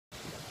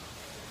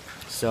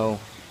So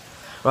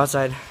we're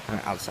outside.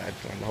 Outside.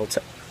 We're in the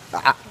hotel.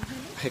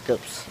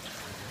 Hiccups.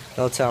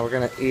 The hotel. We're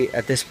gonna eat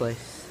at this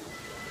place.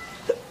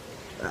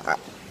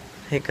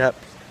 Hiccup.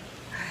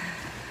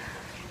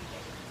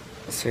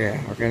 So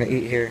yeah, we're gonna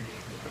eat here.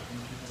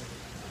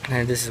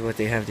 And this is what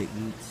they have to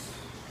eat.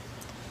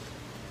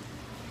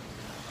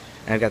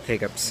 And I got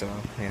hiccups, so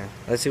yeah.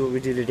 Let's see what we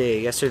do today.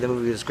 Yesterday the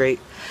movie was great.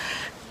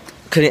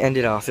 Couldn't end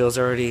it off. It was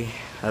already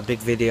a big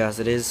video as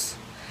it is.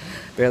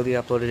 Barely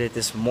uploaded it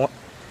this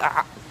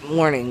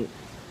morning.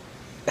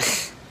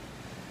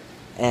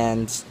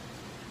 And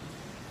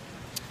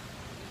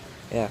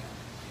yeah.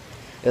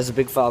 It was a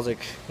big file,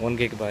 like 1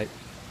 gigabyte.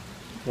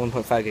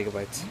 1.5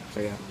 gigabytes.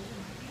 So yeah.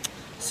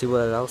 See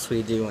what else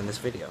we do in this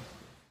video.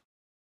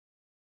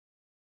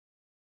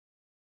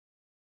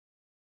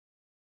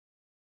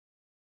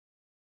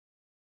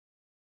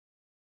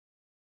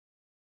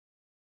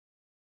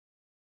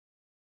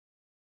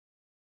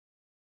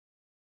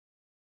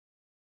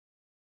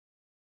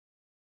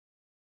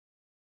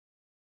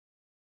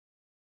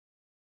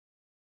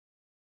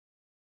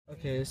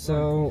 Okay,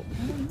 so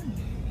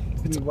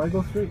why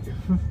go straight?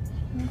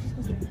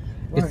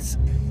 it's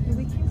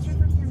We came straight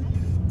from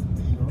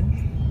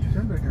here.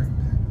 Turn back here.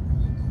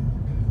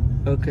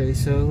 okay,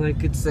 so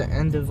like it's the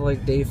end of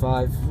like day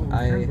 5.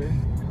 I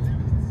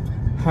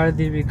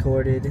hardly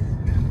recorded.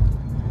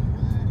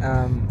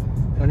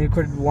 Only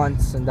recorded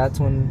once, and that's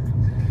when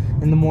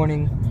in the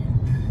morning,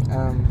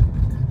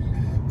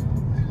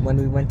 when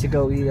we went to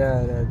go eat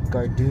at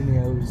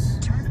Gardunio's.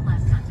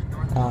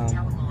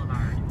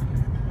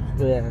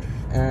 Yeah,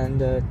 and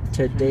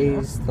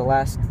today's the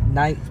last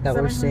night that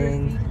we're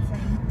staying,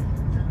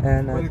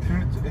 and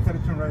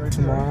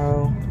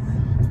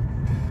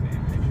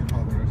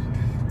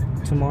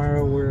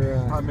tomorrow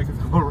we're make us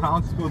go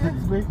around to go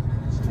this way.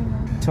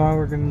 tomorrow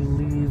we're gonna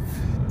leave,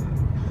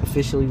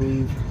 officially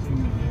leave,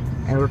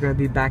 and we're gonna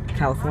be back to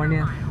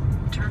California.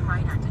 Turn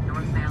right onto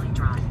North Valley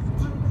Drive.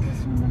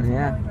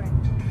 Yeah.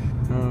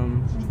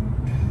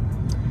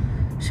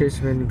 Shit's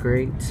been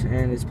great,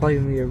 and it's probably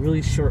gonna be a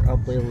really short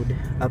upload,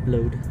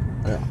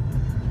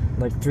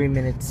 like 3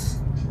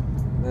 minutes.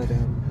 But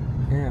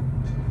yeah.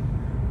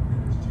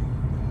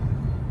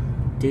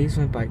 Days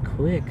went by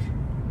quick.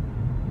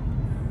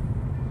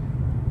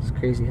 It's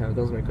crazy how it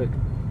goes by quick.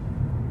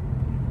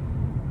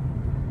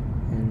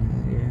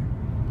 And yeah,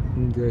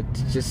 and,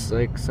 just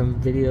like some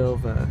video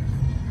of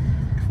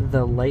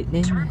the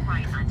lightning. Turn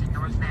right onto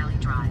North Valley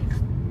Drive.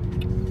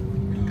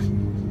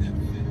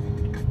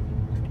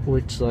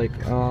 Which like,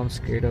 oh, I'm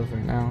scared of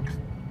right now.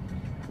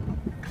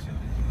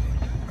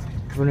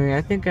 But anyway,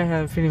 I think I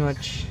have pretty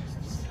much.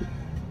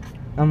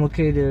 I'm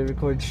okay to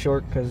record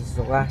short because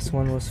the last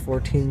one was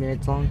 14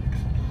 minutes long.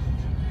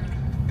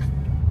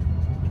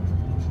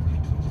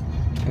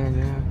 And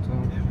yeah, so.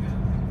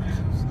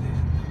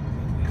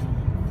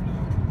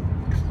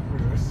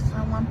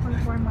 On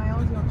 1.4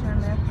 miles, you'll turn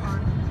left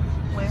on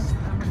West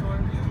Amador.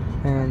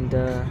 And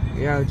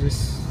yeah, I'll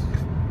just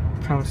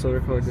promise I'll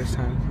record this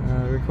time.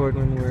 Record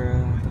when we're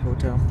at the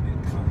hotel.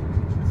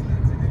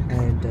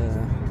 And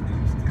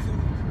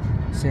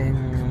saying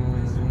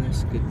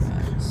last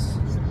goodbyes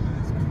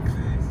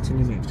to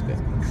New Mexico.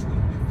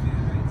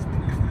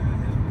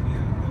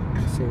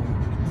 So,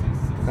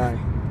 bye.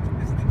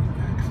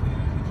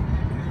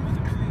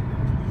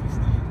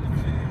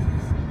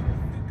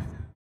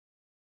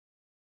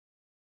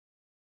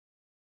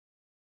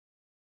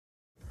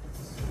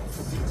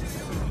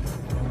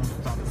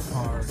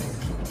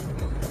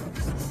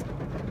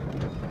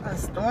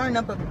 It's thorn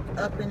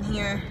up in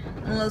here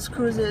on Los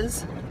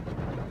Cruces.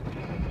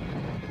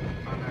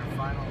 On our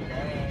final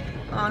day.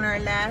 On our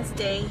last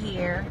day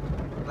here.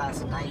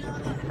 Last night.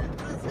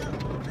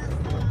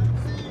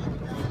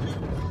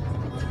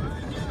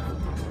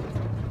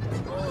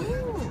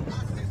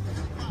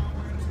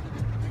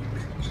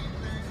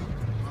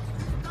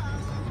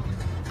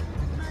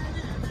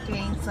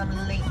 Doing some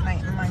late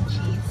night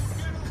munchies.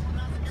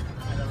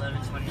 At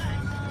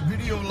 11:29.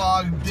 Video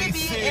log day To be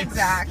 6.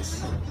 exact.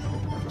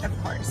 Of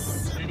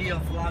course. Video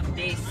vlog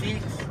day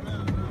 6.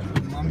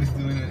 Mommy's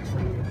doing it.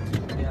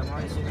 Yeah, I'm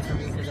always doing it for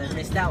me because I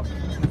missed out.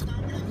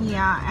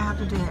 Yeah, I have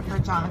to do it for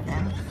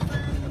Jonathan.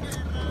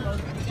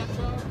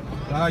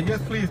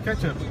 Yes, please,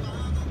 ketchup.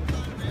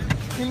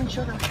 Give me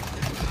sugar.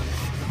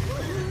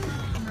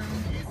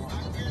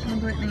 I'll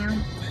do it now.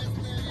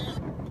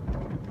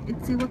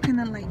 Let's see what kind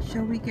of light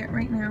show we get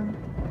right now.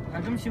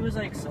 How come she was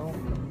like so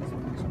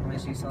when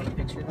she saw the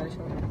picture that I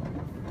showed her?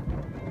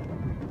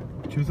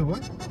 Choose a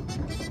what?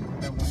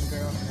 That one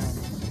girl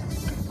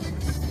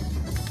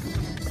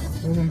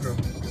What one girl?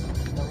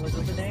 that was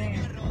over there.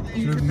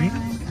 She was me?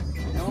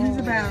 She's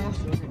about.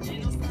 She wasn't me. She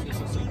was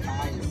so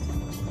surprised.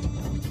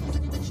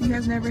 She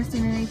has never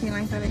seen anything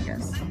like that, I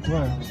guess.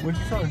 What? What'd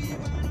you show her?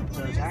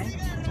 The guy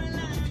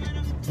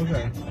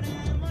Okay.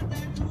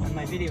 on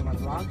my video, my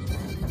vlog.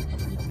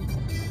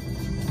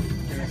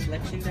 The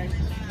reflection guy.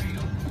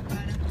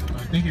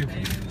 Thank you.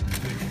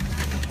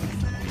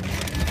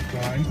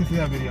 You can see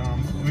that video.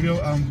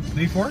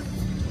 Day 4?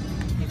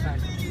 Hey,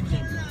 fine.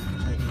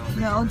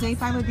 No, day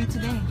 5 would be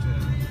today.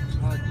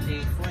 Oh,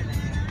 day 4 and a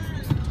half.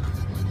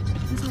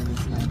 This is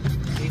this way.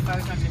 Day 5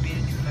 is not going to be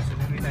anything special. It's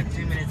going to be like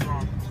 2 minutes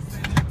long.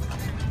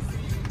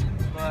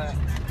 But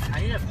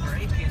I need a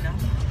break, you know?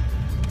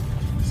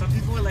 Some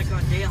people are like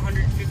on day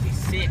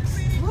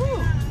 156.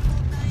 Woo!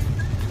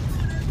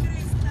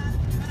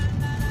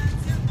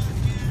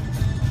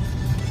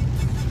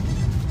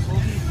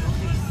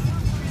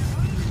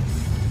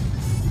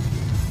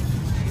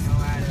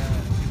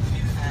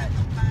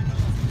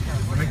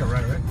 Make a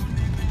right, right?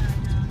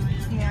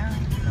 Yeah.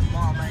 The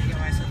mall, I might get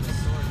myself a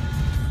sword.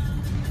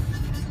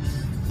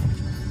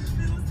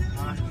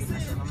 I'll have to get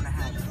myself. I'm gonna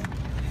have it.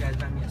 You guys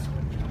buy me a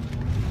sword.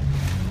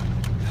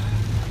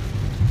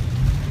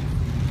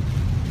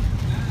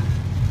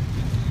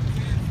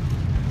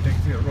 Take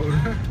to the road.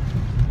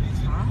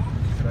 Huh?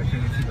 Said I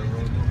couldn't see the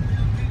road.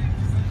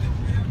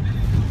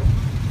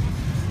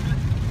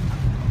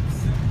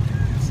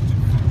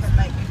 But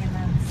like you're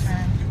gonna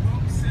understand.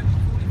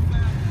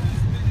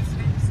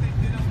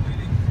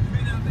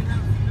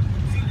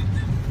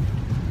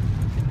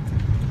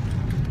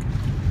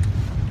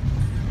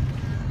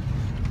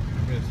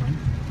 Okay, son.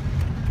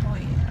 Oh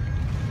yeah.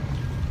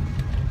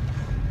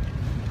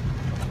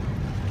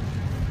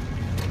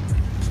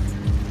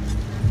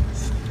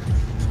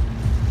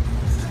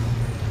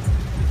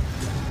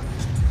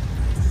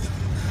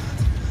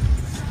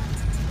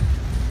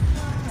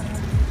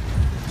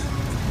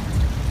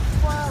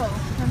 Whoa,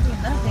 can't do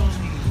nothing.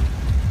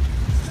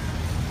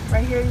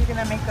 Right here, you're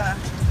gonna make a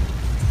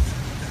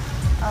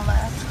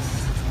left.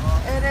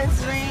 It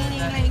is raining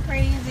like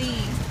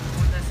crazy.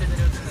 When I said that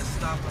it was gonna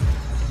stop on it.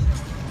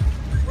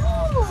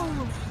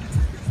 Woo!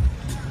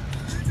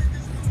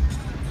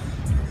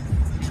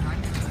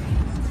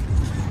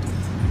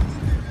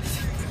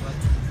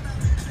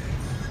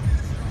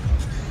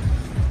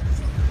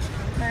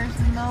 There's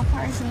no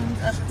parking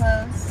up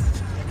close.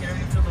 I can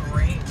already feel the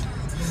rain.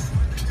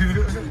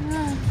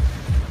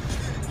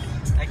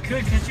 I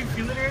could. Can't you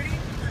feel it already?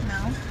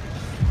 No.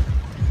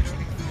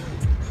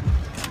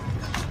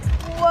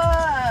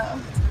 Whoa!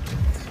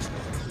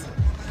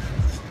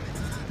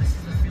 This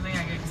is the feeling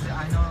I get 'cause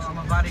I know I'm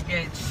about to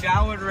get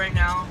showered right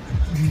now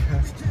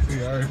Yeah,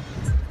 we are.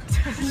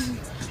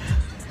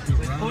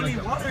 with holy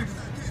water.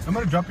 I'm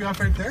gonna drop you off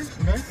right there,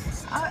 okay?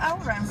 I'll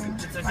run.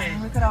 It's It's okay.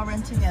 fine. We could all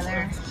run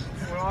together.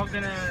 We're all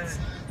gonna.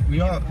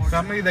 We all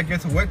family that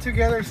gets wet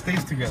together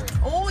stays together.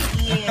 Oh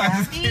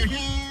yeah. The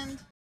end.